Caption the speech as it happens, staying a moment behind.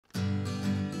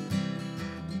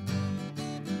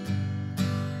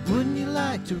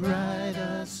like to write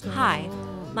a story? Hi,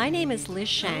 my name is Liz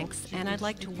Shanks, and I'd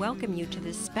like to welcome you to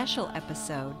this special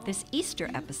episode, this Easter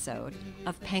episode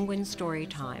of Penguin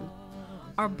Storytime.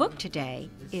 Our book today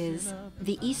is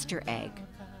The Easter Egg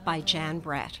by Jan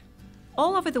Brett.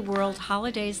 All over the world,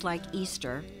 holidays like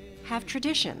Easter have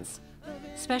traditions,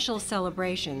 special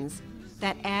celebrations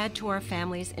that add to our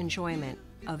family's enjoyment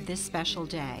of this special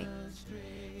day.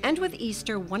 And with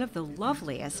Easter, one of the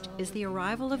loveliest is the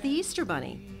arrival of the Easter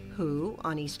Bunny, who,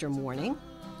 on Easter morning,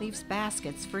 leaves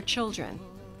baskets for children.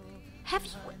 Have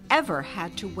you ever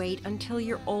had to wait until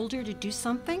you're older to do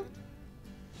something?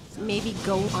 Maybe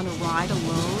go on a ride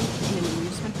alone in an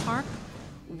amusement park,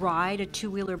 ride a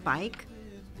two-wheeler bike,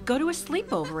 go to a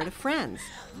sleepover at a friend's.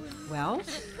 Well,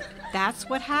 that's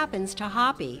what happens to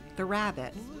Hoppi, the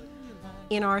rabbit,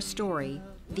 in our story,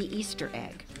 The Easter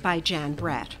Egg by Jan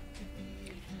Brett.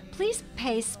 Please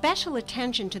pay special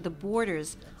attention to the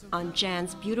borders on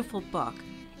Jan's beautiful book.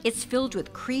 It's filled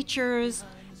with creatures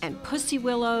and pussy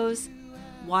willows.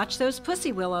 Watch those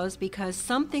pussy willows because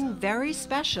something very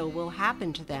special will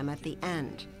happen to them at the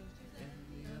end.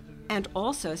 And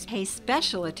also pay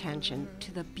special attention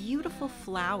to the beautiful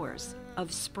flowers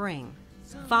of spring.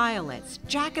 Violets,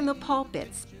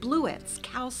 jack-in-the-pulpits, bluets,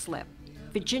 cowslip,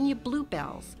 Virginia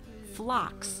bluebells,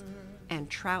 phlox, and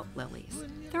trout lilies.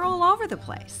 They're all over the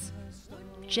place.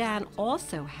 Jan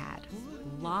also had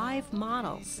live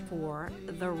models for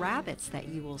the rabbits that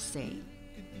you will see.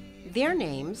 Their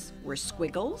names were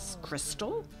Squiggles,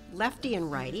 Crystal, Lefty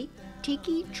and Righty,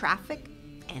 Tiki, Traffic,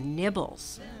 and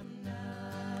Nibbles.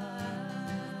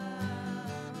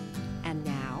 And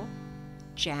now,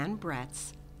 Jan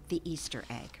Brett's The Easter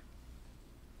Egg.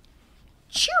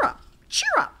 Cheer up!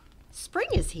 Cheer up! Spring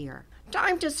is here.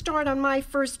 Time to start on my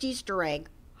first Easter egg,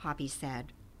 Hoppi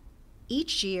said.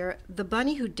 Each year, the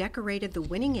bunny who decorated the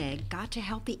winning egg got to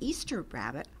help the Easter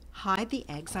rabbit hide the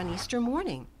eggs on Easter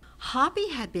morning. Hoppi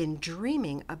had been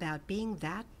dreaming about being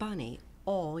that bunny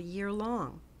all year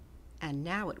long, and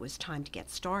now it was time to get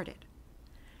started.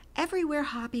 Everywhere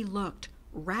Hoppi looked,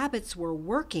 rabbits were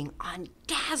working on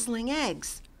dazzling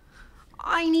eggs.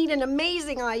 I need an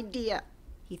amazing idea,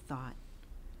 he thought.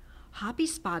 Hoppi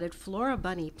spotted Flora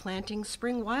Bunny planting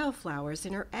spring wildflowers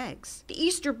in her eggs. The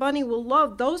Easter Bunny will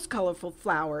love those colorful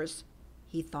flowers,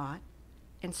 he thought,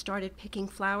 and started picking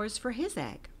flowers for his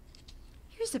egg.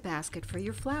 Here's a basket for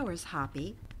your flowers,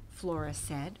 Hoppi, Flora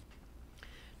said.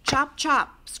 Chop,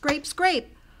 chop, scrape,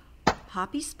 scrape.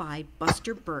 Hoppi spied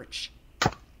Buster Birch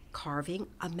carving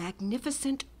a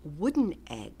magnificent wooden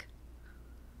egg.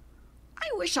 I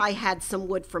wish I had some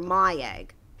wood for my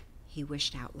egg, he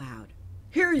wished out loud.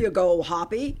 Here you go,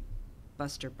 Hoppi,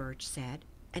 Buster Birch said,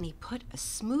 and he put a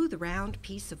smooth round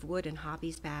piece of wood in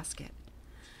Hoppi's basket.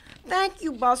 Thank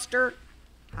you, Buster,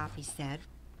 Hoppi said.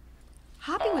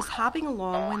 Hoppi was hopping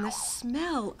along when the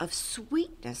smell of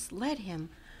sweetness led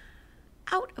him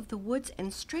out of the woods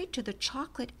and straight to the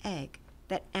chocolate egg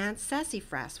that Aunt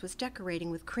Sassyfrass was decorating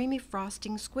with creamy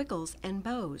frosting, squiggles, and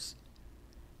bows.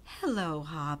 Hello,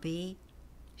 Hoppi,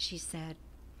 she said,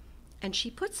 and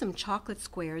she put some chocolate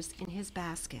squares in his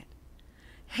basket.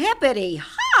 Hippity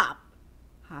hop,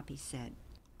 Hoppi said.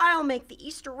 I'll make the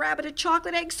Easter rabbit a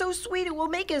chocolate egg so sweet it will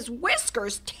make his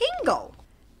whiskers tingle.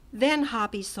 Then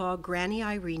Hoppi saw Granny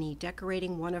Irene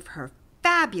decorating one of her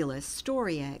fabulous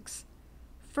story eggs.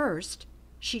 First,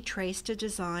 she traced a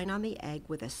design on the egg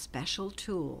with a special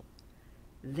tool.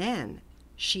 Then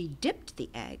she dipped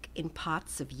the egg in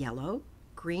pots of yellow,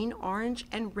 green, orange,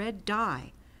 and red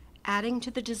dye, adding to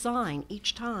the design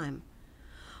each time.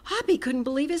 Hoppi couldn't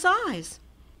believe his eyes.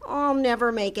 I'll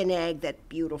never make an egg that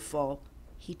beautiful,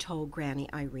 he told Granny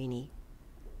Irene.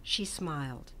 She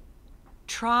smiled.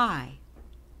 Try,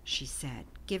 she said,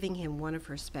 giving him one of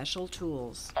her special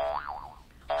tools.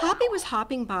 Hoppi was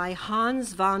hopping by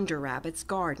Hans van der Rabbit's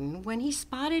garden when he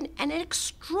spotted an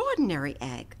extraordinary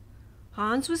egg.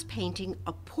 Hans was painting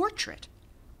a portrait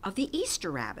of the Easter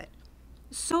rabbit,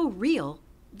 so real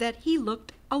that he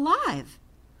looked alive.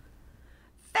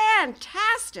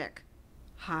 Fantastic!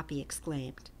 Hoppi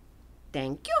exclaimed.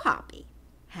 Thank you, Hoppi,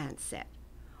 Hans said.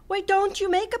 Why don't you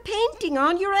make a painting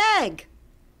on your egg?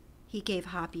 He gave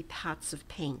Hoppi pots of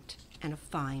paint and a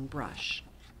fine brush.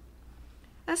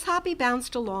 As Hoppi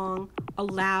bounced along, a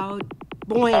loud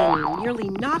boing nearly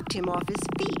knocked him off his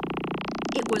feet.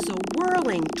 It was a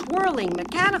whirling, twirling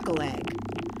mechanical egg.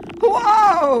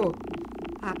 Whoa!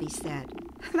 Hoppi said.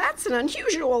 That's an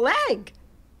unusual egg.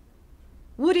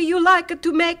 Would you like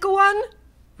to make one?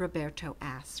 Roberto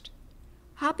asked.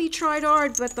 Hoppi tried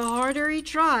hard, but the harder he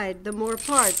tried, the more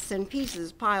parts and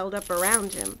pieces piled up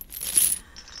around him.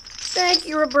 Thank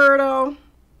you, Roberto,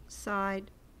 sighed.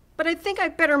 but I think I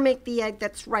better make the egg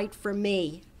that's right for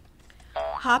me.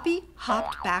 Hoppi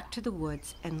hopped back to the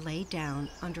woods and lay down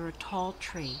under a tall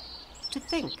tree to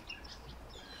think.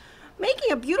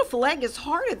 Making a beautiful egg is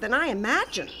harder than I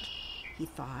imagined, he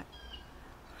thought.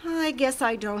 I guess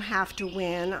I don't have to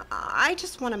win. I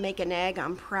just want to make an egg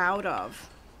I'm proud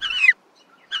of.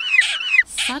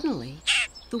 Suddenly,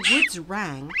 the woods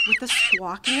rang with the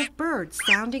squawking of birds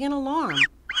sounding an alarm.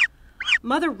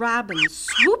 Mother Robin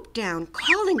swooped down,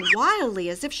 calling wildly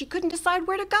as if she couldn't decide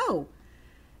where to go.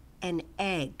 An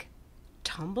egg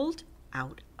tumbled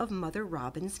out of Mother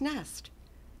Robin's nest,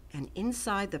 and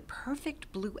inside the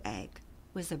perfect blue egg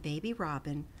was a baby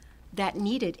robin that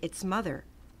needed its mother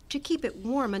to keep it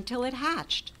warm until it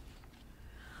hatched.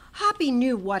 Hoppi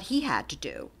knew what he had to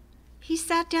do. He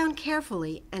sat down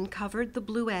carefully and covered the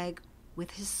blue egg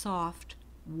with his soft,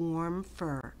 warm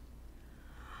fur.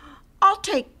 I'll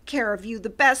take care of you the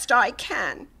best I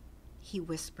can, he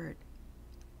whispered.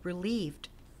 Relieved,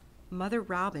 Mother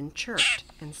Robin chirped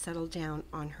and settled down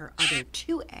on her other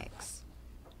 2 eggs.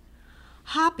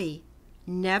 Hoppi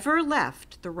never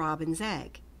left the robin's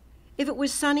egg. If it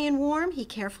was sunny and warm, he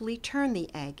carefully turned the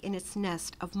egg in its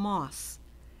nest of moss.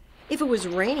 If it was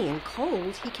rainy and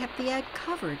cold, he kept the egg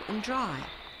covered and dry.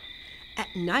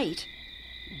 At night,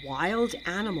 wild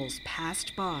animals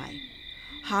passed by.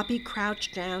 Hoppi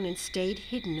crouched down and stayed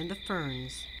hidden in the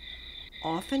ferns.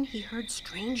 Often he heard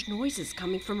strange noises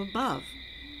coming from above.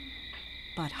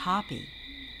 But Hoppi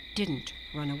didn't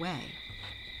run away.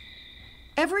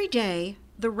 Every day,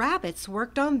 the rabbits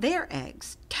worked on their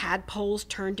eggs. Tadpoles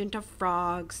turned into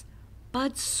frogs.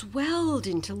 Buds swelled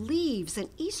into leaves, and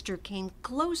Easter came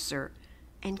closer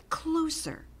and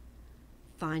closer.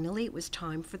 Finally, it was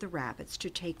time for the rabbits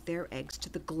to take their eggs to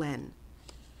the glen.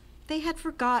 They had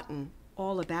forgotten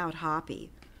all about Hoppi,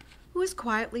 who was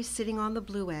quietly sitting on the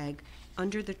blue egg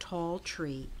under the tall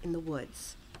tree in the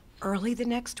woods. Early the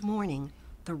next morning,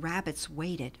 the rabbits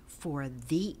waited for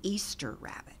the Easter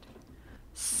rabbit.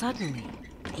 Suddenly,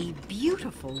 a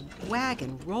beautiful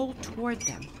wagon rolled toward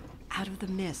them out of the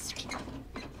mist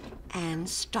and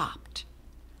stopped.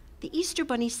 The Easter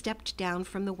bunny stepped down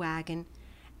from the wagon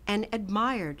and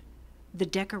admired the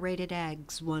decorated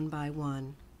eggs one by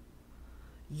one.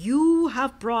 You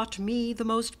have brought me the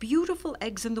most beautiful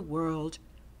eggs in the world,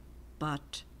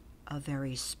 but a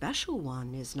very special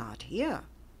one is not here,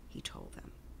 he told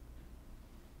them.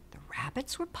 The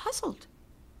rabbits were puzzled.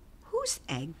 Whose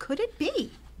egg could it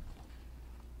be?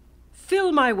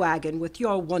 Fill my wagon with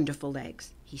your wonderful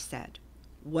eggs, he said.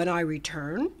 When I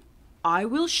return, I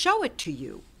will show it to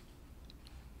you.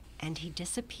 And he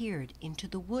disappeared into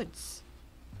the woods.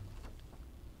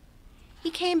 He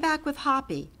came back with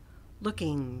Hoppi,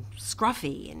 looking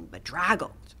scruffy and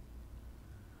bedraggled.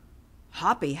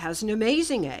 Hoppi has an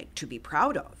amazing egg to be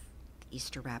proud of, the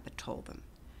Easter rabbit told them.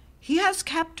 He has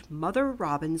kept Mother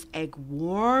Robin's egg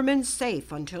warm and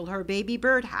safe until her baby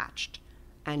bird hatched,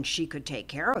 and she could take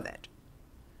care of it.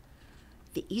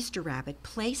 The Easter rabbit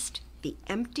placed the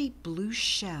empty blue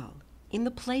shell in the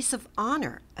place of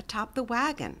honor atop the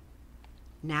wagon.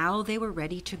 Now they were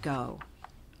ready to go.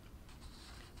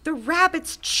 The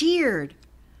rabbits cheered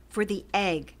for the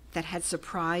egg that had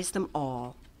surprised them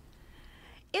all.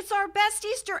 It's our best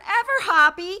Easter ever,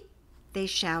 Hoppi, they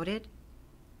shouted.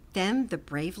 Then the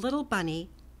brave little bunny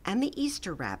and the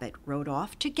Easter rabbit rode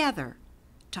off together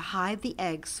to hide the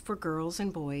eggs for girls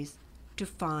and boys to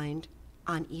find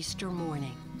on Easter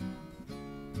morning.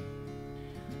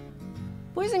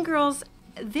 Boys and girls,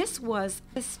 this was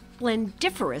a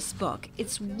splendiferous book.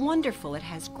 It's wonderful. It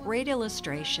has great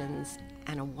illustrations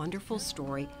and a wonderful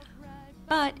story,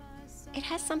 but it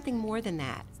has something more than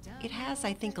that. It has,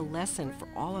 I think, a lesson for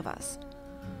all of us.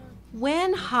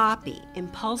 When Hoppi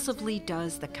impulsively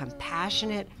does the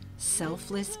compassionate,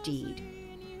 selfless deed,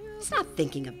 he's not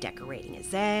thinking of decorating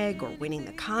his egg or winning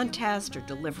the contest or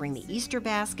delivering the Easter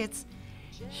baskets.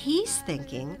 He's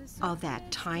thinking of that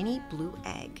tiny blue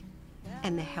egg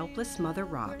and the helpless Mother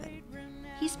Robin.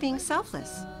 He's being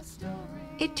selfless.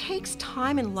 It takes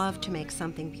time and love to make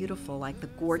something beautiful like the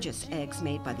gorgeous eggs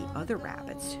made by the other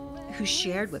rabbits who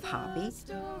shared with Hoppi.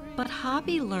 But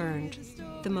Hoppi learned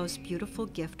the most beautiful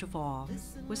gift of all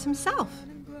was himself,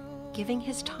 giving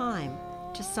his time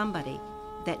to somebody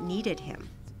that needed him.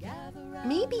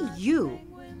 Maybe you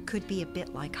could be a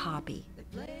bit like Hoppi,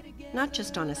 not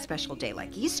just on a special day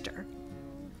like Easter,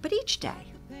 but each day.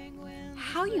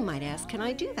 How, you might ask, can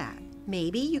I do that?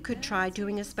 Maybe you could try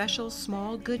doing a special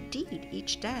small good deed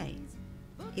each day.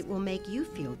 It will make you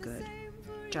feel good,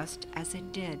 just as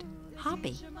it did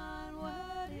Hoppi.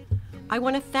 I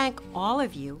want to thank all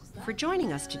of you for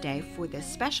joining us today for this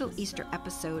special Easter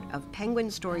episode of Penguin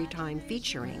Storytime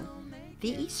featuring The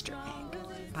Easter Egg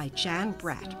by Jan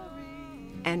Brett.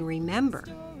 And remember,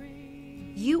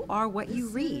 you are what you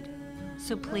read,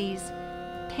 so please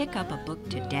pick up a book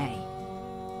today.